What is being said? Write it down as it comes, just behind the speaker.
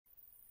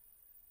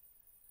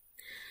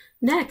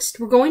Next,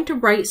 we're going to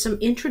write some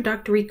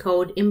introductory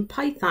code in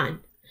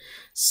Python.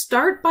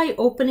 Start by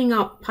opening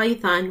up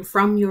Python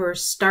from your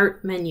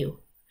Start menu.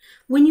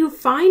 When you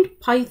find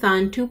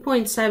Python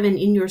 2.7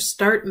 in your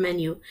Start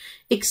menu,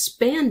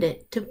 expand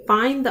it to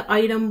find the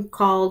item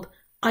called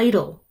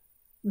idle,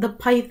 the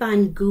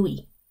Python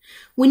GUI.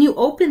 When you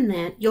open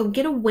that, you'll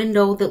get a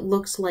window that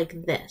looks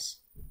like this.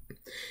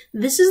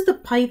 This is the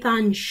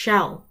Python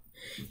shell.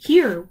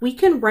 Here, we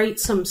can write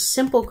some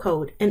simple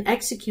code and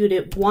execute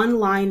it one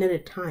line at a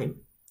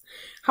time.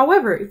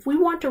 However, if we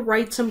want to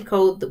write some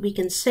code that we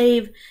can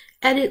save,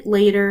 edit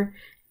later,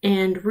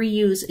 and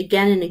reuse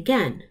again and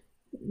again,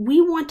 we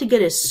want to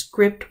get a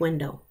script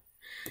window.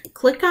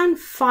 Click on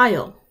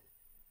File,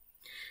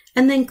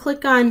 and then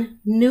click on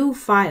New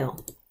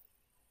File.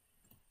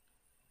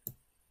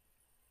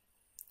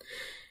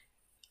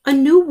 A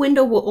new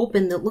window will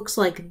open that looks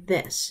like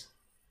this.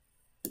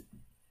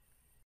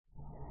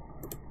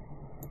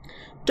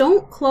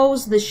 Don't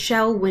close the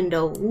shell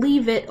window,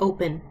 leave it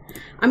open.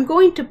 I'm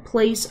going to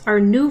place our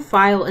new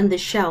file and the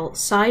shell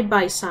side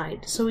by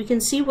side so we can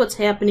see what's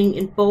happening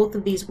in both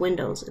of these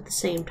windows at the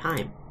same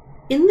time.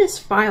 In this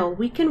file,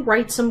 we can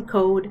write some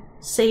code,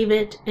 save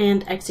it,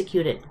 and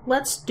execute it.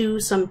 Let's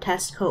do some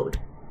test code.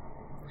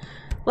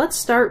 Let's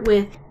start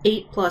with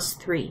 8 plus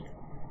 3.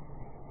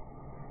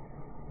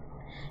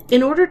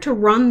 In order to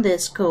run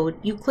this code,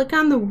 you click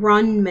on the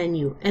Run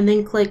menu and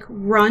then click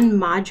Run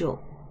Module.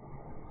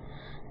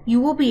 You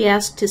will be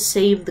asked to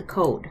save the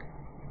code.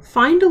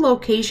 Find a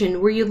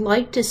location where you'd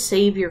like to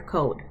save your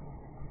code.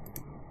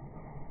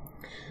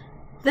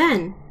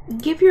 Then,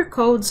 give your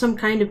code some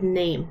kind of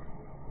name.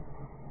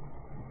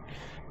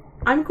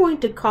 I'm going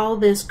to call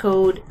this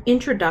code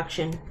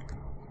Introduction.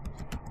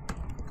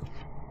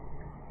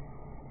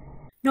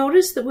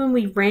 Notice that when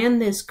we ran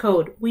this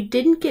code, we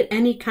didn't get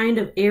any kind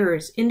of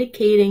errors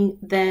indicating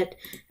that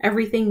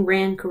everything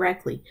ran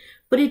correctly,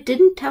 but it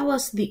didn't tell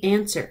us the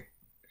answer.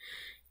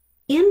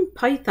 In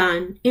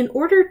Python, in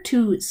order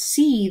to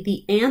see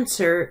the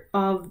answer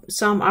of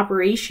some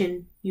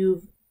operation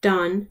you've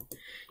done,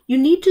 you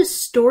need to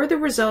store the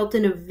result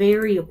in a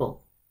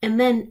variable and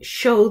then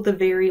show the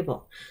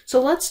variable.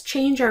 So let's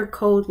change our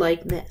code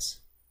like this.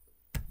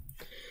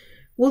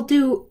 We'll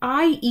do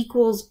I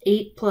equals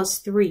 8 plus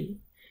 3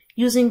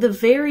 using the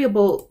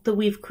variable that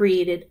we've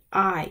created,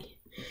 I.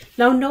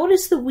 Now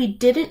notice that we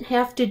didn't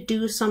have to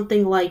do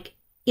something like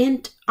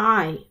int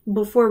I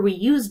before we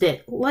used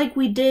it, like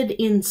we did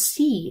in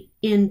C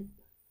in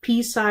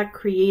PSOC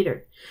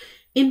Creator.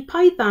 In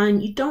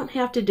Python, you don't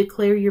have to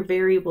declare your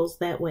variables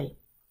that way.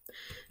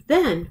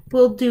 Then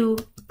we'll do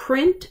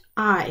print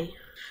I.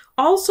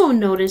 Also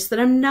notice that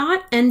I'm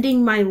not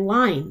ending my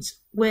lines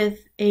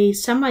with a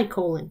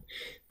semicolon.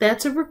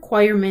 That's a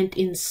requirement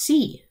in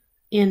C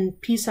in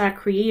PSOC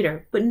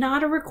Creator, but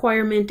not a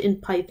requirement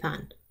in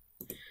Python.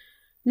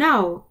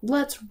 Now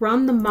let's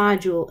run the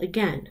module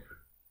again.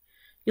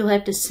 You'll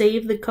have to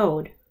save the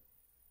code.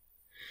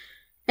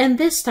 And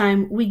this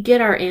time we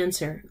get our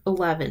answer,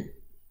 11.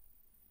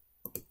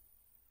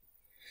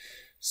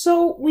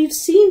 So we've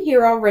seen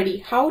here already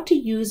how to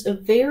use a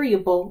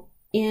variable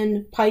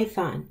in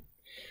Python.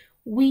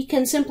 We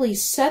can simply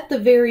set the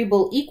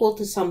variable equal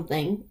to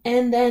something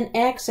and then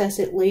access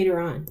it later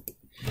on.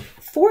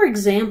 For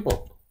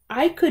example,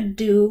 I could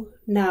do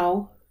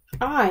now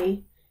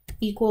I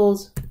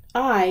equals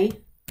I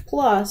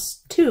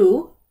plus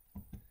 2,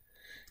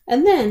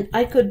 and then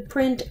I could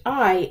print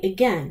I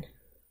again.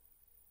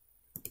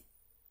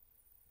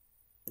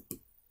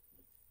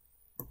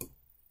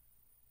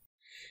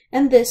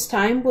 And this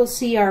time we'll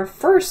see our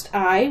first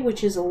I,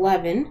 which is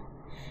 11,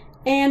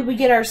 and we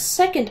get our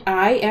second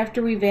I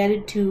after we've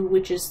added 2,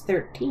 which is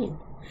 13.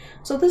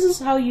 So this is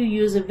how you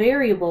use a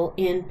variable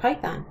in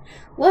Python.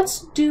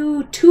 Let's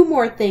do 2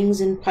 more things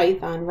in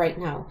Python right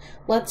now.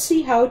 Let's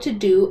see how to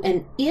do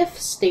an if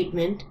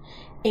statement,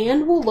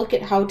 and we'll look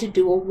at how to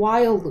do a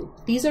while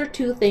loop. These are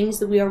 2 things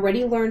that we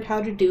already learned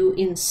how to do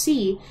in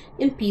C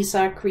in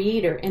PSOC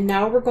Creator, and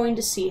now we're going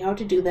to see how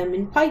to do them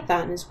in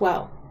Python as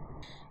well.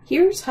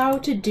 Here's how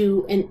to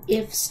do an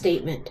if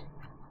statement.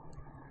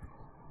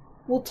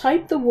 We'll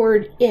type the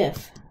word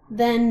if,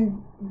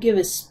 then give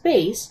a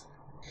space,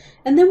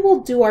 and then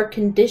we'll do our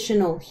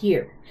conditional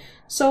here.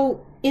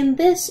 So in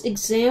this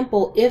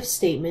example if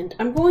statement,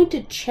 I'm going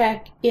to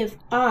check if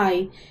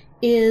I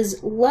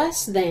is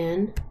less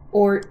than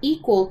or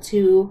equal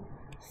to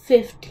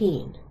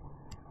 15.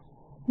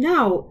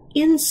 Now,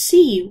 in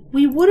C,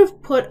 we would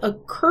have put a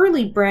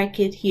curly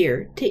bracket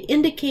here to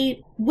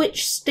indicate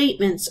which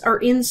statements are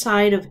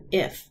inside of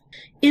if.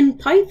 In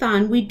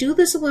Python, we do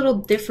this a little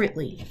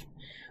differently.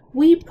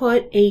 We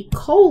put a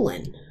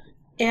colon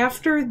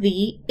after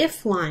the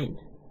if line.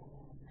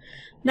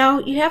 Now,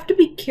 you have to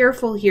be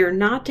careful here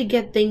not to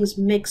get things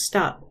mixed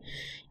up.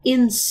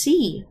 In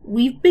C,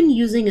 we've been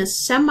using a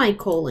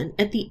semicolon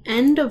at the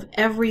end of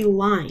every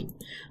line,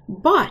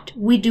 but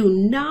we do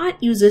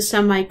not use a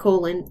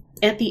semicolon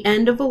at the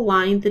end of a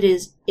line that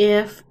is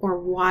if or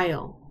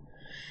while.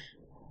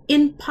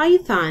 In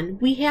Python,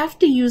 we have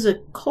to use a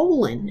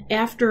colon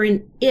after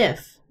an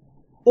if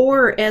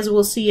or as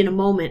we'll see in a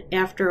moment,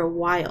 after a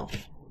while.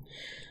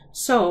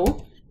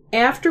 So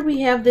after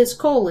we have this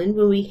colon,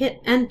 when we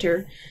hit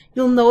enter,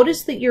 you'll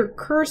notice that your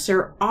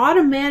cursor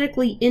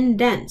automatically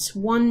indents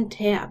one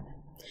tab.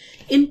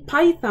 In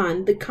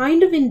Python, the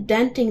kind of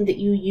indenting that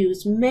you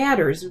use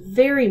matters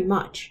very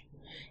much.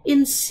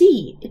 In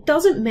C, it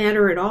doesn't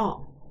matter at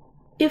all.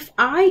 If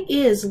I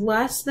is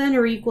less than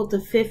or equal to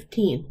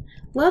 15,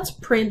 let's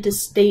print a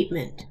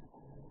statement.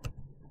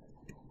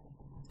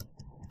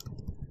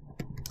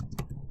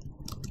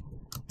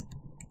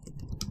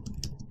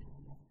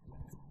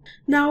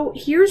 Now,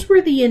 here's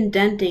where the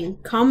indenting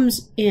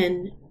comes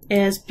in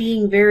as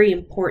being very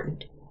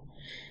important.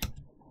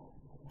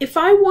 If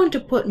I want to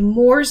put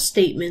more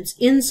statements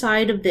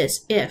inside of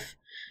this if,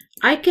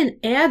 I can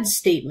add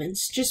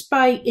statements just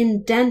by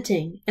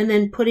indenting and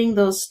then putting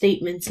those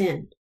statements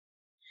in.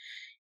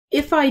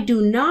 If I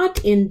do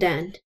not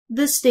indent,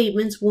 the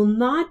statements will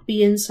not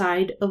be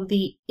inside of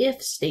the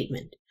if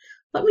statement.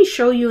 Let me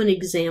show you an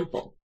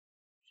example.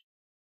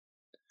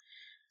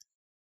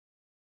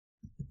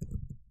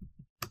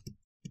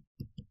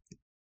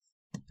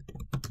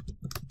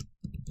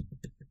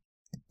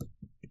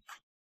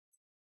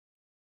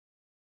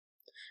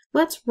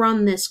 Let's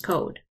run this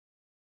code.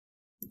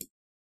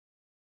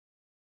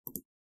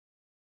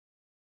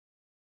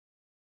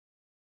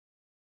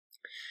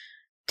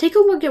 Take a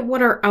look at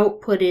what our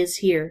output is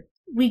here.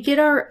 We get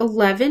our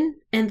 11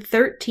 and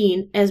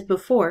 13 as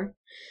before.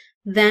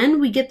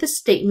 Then we get the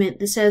statement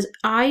that says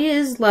I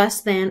is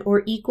less than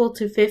or equal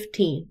to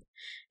 15.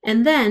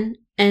 And then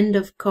end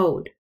of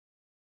code.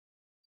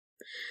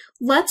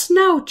 Let's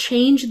now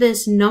change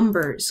this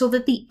number so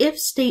that the if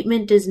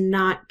statement is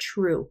not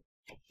true.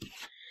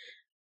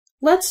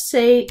 Let's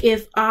say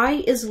if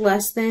I is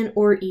less than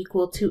or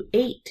equal to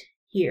 8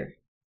 here.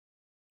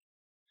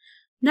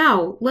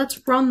 Now let's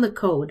run the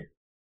code.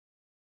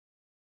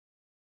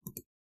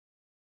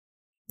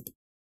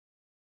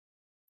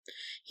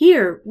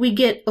 Here we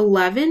get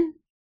 11,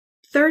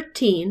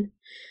 13,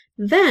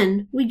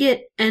 then we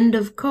get end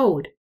of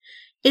code.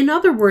 In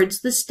other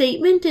words, the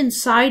statement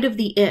inside of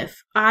the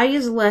if, I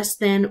is less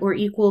than or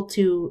equal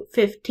to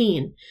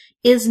 15,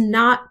 is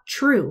not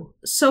true,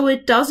 so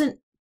it doesn't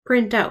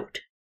print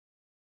out.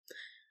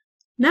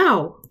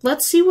 Now,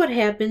 let's see what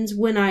happens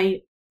when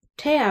I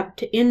tab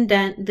to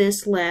indent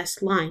this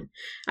last line.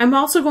 I'm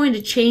also going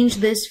to change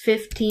this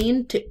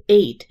 15 to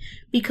 8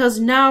 because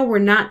now we're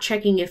not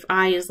checking if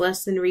I is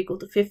less than or equal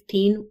to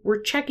 15.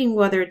 We're checking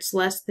whether it's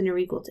less than or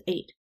equal to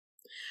 8.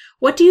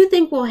 What do you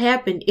think will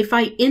happen if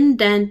I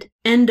indent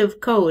end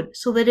of code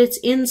so that it's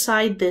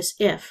inside this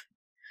if?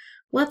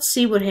 Let's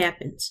see what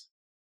happens.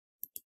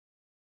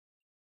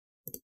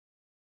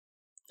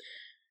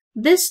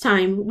 This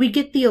time we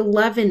get the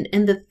 11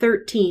 and the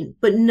 13,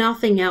 but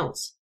nothing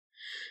else.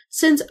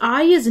 Since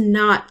I is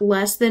not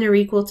less than or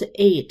equal to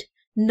 8,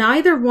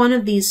 neither one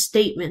of these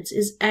statements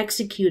is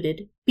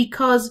executed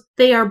because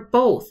they are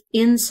both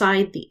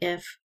inside the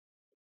if.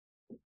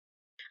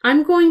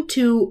 I'm going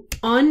to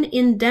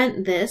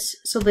unindent this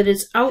so that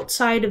it's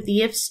outside of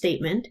the if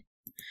statement.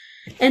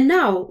 And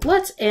now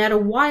let's add a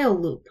while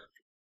loop.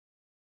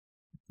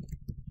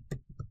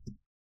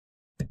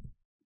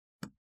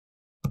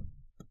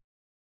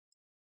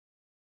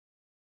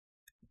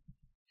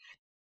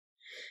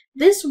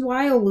 This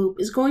while loop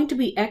is going to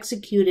be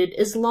executed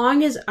as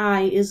long as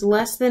I is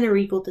less than or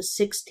equal to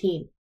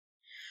 16.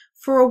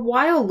 For a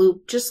while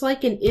loop, just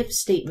like an if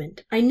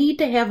statement, I need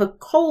to have a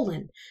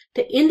colon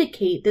to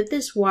indicate that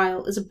this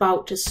while is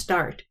about to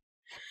start.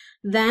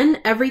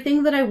 Then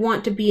everything that I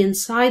want to be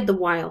inside the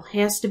while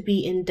has to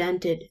be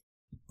indented.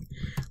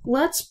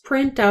 Let's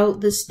print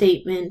out the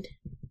statement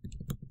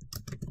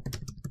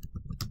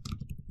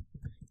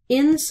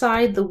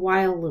inside the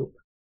while loop.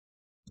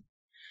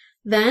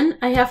 Then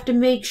I have to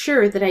make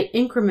sure that I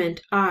increment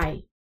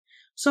I.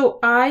 So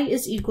I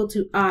is equal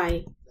to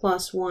I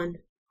plus 1.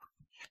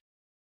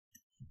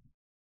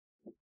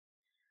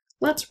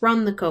 Let's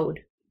run the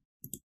code.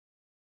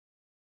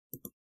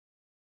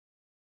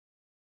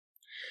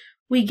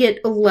 We get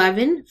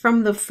 11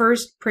 from the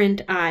first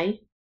print I,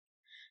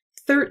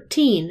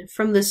 13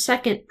 from the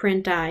second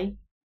print I.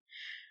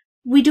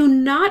 We do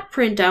not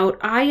print out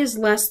I is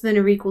less than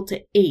or equal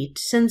to 8,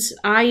 since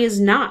I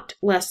is not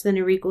less than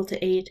or equal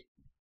to 8.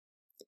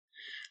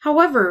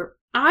 However,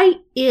 I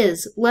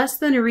is less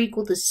than or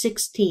equal to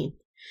 16,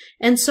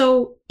 and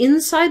so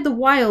inside the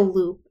while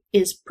loop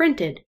is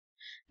printed.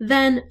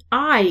 Then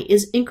I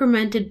is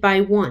incremented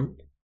by 1.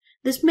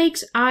 This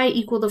makes I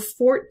equal to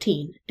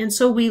 14, and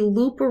so we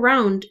loop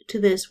around to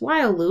this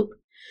while loop,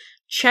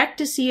 check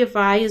to see if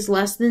I is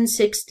less than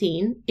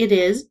 16. It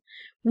is.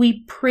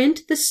 We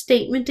print the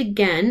statement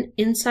again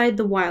inside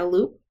the while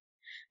loop.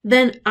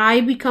 Then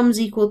I becomes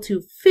equal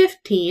to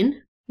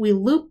 15. We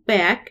loop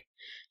back,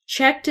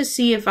 check to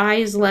see if I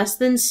is less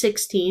than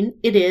 16.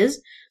 It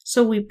is.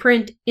 So we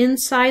print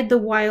inside the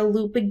while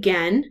loop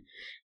again,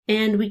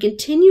 and we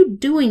continue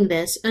doing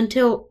this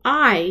until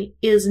I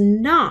is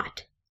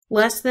not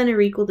less than or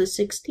equal to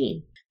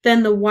 16.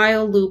 Then the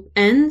while loop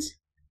ends,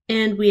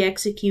 and we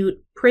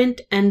execute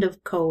print end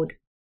of code.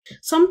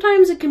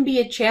 Sometimes it can be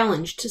a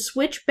challenge to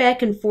switch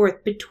back and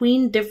forth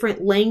between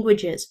different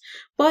languages,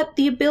 but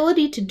the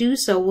ability to do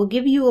so will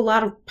give you a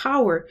lot of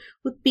power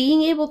with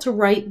being able to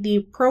write the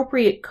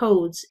appropriate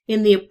codes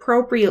in the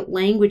appropriate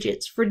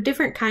languages for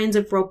different kinds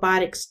of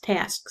robotics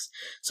tasks.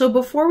 So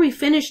before we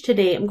finish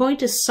today, I'm going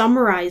to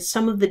summarize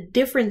some of the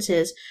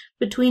differences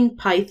between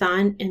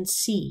Python and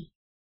C.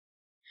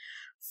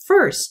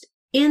 First,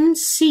 in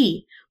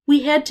C,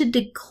 we had to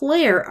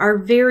declare our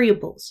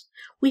variables.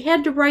 We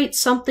had to write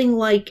something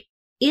like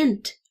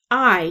int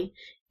I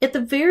at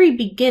the very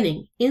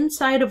beginning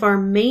inside of our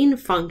main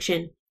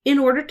function in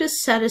order to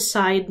set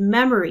aside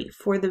memory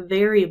for the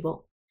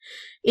variable.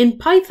 In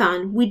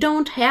Python, we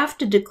don't have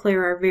to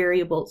declare our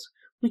variables.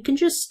 We can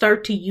just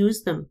start to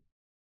use them.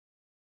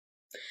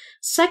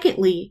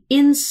 Secondly,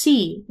 in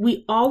C,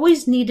 we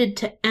always needed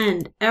to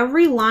end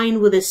every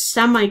line with a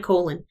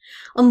semicolon,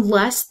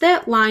 unless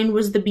that line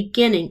was the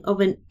beginning of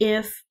an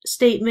if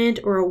statement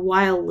or a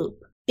while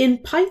loop. In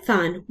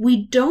Python,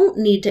 we don't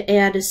need to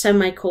add a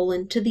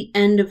semicolon to the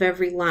end of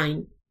every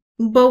line,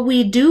 but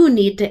we do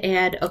need to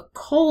add a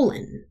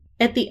colon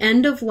at the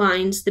end of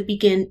lines that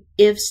begin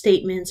if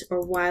statements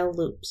or while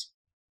loops.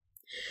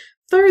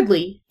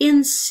 Thirdly,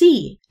 in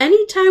C,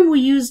 anytime we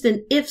used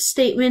an if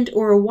statement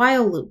or a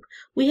while loop,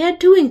 we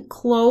had to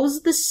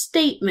enclose the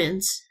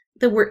statements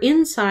that were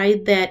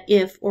inside that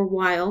if or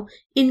while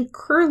in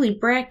curly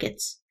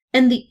brackets.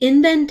 And the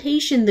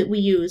indentation that we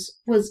use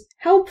was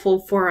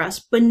helpful for us,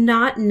 but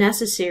not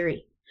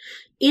necessary.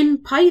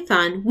 In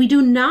Python, we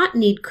do not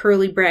need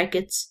curly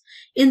brackets.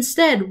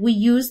 Instead, we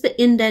use the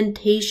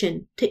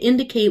indentation to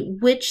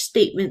indicate which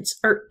statements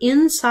are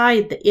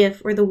inside the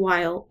if or the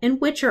while and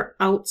which are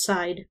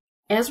outside.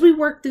 As we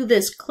work through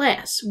this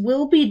class,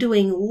 we'll be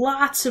doing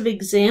lots of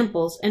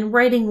examples and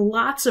writing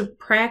lots of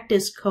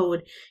practice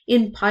code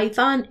in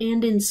Python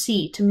and in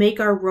C to make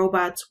our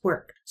robots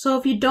work. So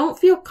if you don't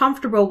feel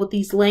comfortable with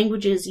these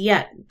languages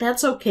yet,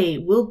 that's okay.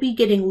 We'll be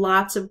getting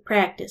lots of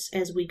practice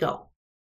as we go.